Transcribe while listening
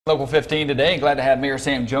Local 15 today. Glad to have Mayor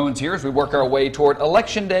Sam Jones here as we work our way toward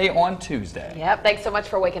Election Day on Tuesday. Yep, thanks so much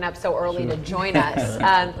for waking up so early to join us.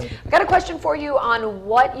 I've got a question for you on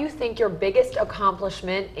what you think your biggest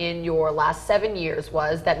accomplishment in your last 7 years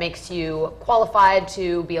was that makes you qualified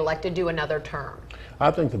to be elected to another term. I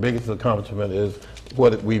think the biggest accomplishment is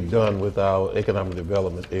what we've done with our economic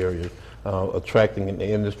development areas. Attracting in the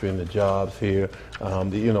industry and the jobs here.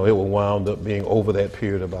 It will wound up being over that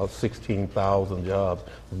period about 16,000 jobs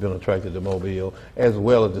have been attracted to Mobile, as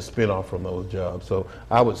well as the spinoff from those jobs. So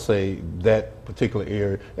I would say that particular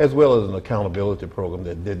area, as well as an accountability program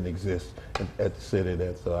that didn't exist at the city.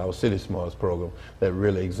 That's our City Smarts program that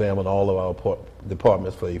really examined all of our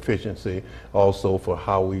departments for efficiency, also for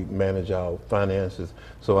how we manage our finances.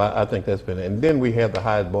 So I think that's been, and then we have the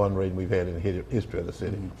highest bond rate we've had in the history of the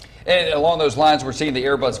city. And along those lines, we're seeing the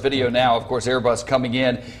Airbus video now. Of course, Airbus coming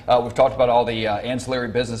in. We've talked about all the ancillary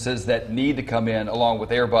businesses that need to come in along with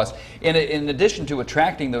Airbus. In addition to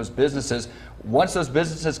attracting those businesses, once those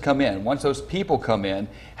businesses come in, once those people come in,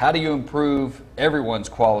 how do you improve everyone's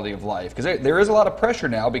quality of life? Because there is a lot of pressure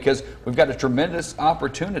now because we've got a tremendous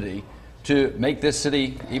opportunity to make this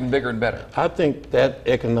city even bigger and better. I think that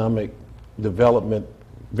economic development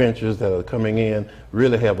ventures that are coming in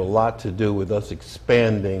really have a lot to do with us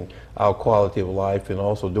expanding our quality of life and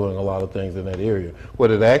also doing a lot of things in that area.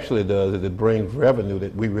 What it actually does is it brings revenue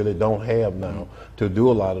that we really don't have now to do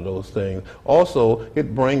a lot of those things. Also,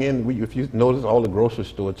 it brings in, if you notice all the grocery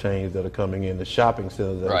store chains that are coming in, the shopping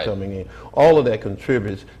centers that are coming in, all of that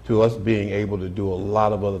contributes to us being able to do a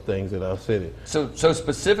lot of other things in our city. So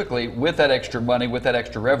specifically, with that extra money, with that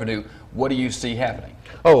extra revenue, what do you see happening?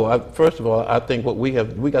 First of all, I think we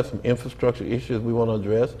got some infrastructure issues we want to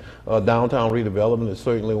address. Downtown redevelopment is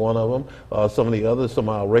certainly one of them. Some of the others, some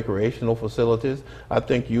of our recreational facilities. I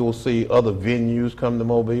think you'll see other venues come to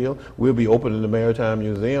Mobile. We'll be opening the Maritime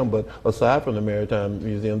Museum, but aside from the Maritime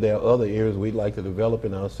Museum, there are other areas we'd like to develop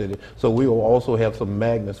in our city. So we will also have some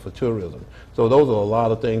magnets for tourism. So those are a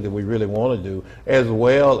lot of things that we really want to do, as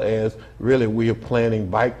well as really we are planning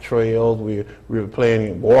bike trails, we're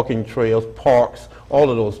planning walking trails, parks. All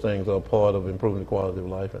of those things are part of improving the quality of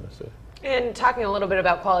life in the city. And talking a little bit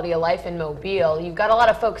about quality of life in Mobile, you've got a lot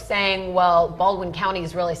of folks saying, well, Baldwin County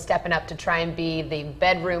is really stepping up to try and be the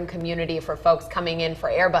bedroom community for folks coming in for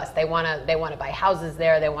Airbus. They want to buy houses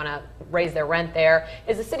there. They want to raise their rent there.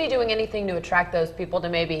 Is the city doing anything to attract those people to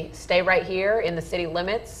maybe stay right here in the city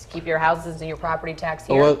limits, keep your houses and your property tax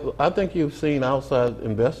here? Well, I think you've seen outside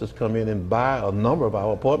investors come in and buy a number of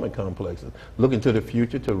our apartment complexes, looking to the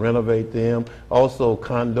future to renovate them. Also,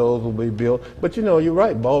 condos will be built. But you're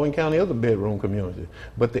right, Baldwin County is a bedroom community.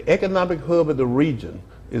 But the economic hub of the region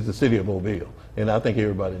is the city of Mobile, and I think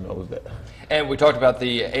everybody knows that. And we talked about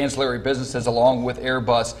the ancillary businesses along with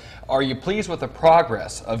Airbus. Are you pleased with the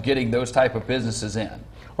progress of getting those type of businesses in?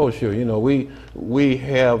 Oh, sure. We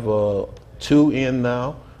have 2 in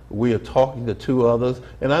now. We are talking to 2 others,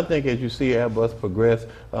 and I think as you see Airbus progress,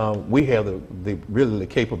 we have really the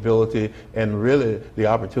capability and really the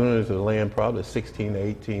opportunity to land probably 16 to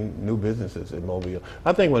 18 new businesses in Mobile.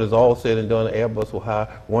 I think when it's all said and done, Airbus will hire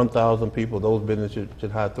 1,000 people. Those businesses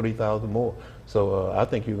should hire 3,000 more. So I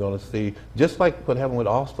think you're going to see, just like what happened with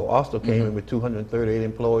Austin. Austin came in with 238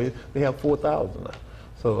 employees. They have 4,000 now.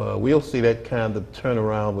 So we'll see that kind of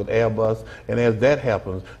turnaround with Airbus, and as that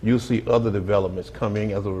happens, you'll see other developments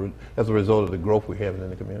coming as a result of the growth we're having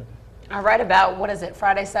in the community. All right, about, what is it,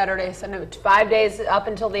 Friday, Saturday, Sunday, 5 days up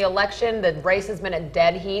until the election. The race has been a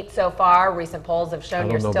dead heat so far. Recent polls have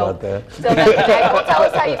shown you're still about that. Well, tell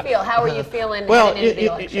us how you feel. How are you feeling heading into the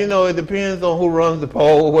election? It depends on who runs the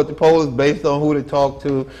poll, what the poll is based on, who they talk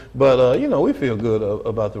to. But, we feel good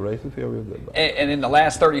about the race. We feel real good about it. And in the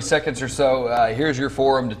last 30 seconds or so, here's your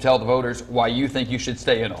forum to tell the voters why you think you should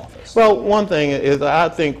stay in office. Well, one thing is I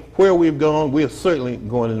think where we've gone, we are certainly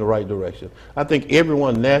going in the right direction. I think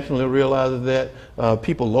everyone nationally realizes that.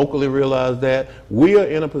 People locally realize that. We are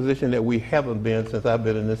in a position that we haven't been since I've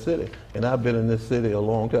been in this city. And I've been in this city a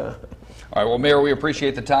long time. All right, well, Mayor, we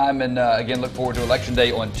appreciate the time, and again, look forward to Election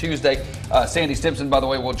Day on Tuesday. Sandy Stimson, by the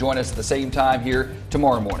way, will join us at the same time here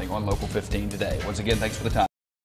tomorrow morning on Local 15 today. Once again, thanks for the time.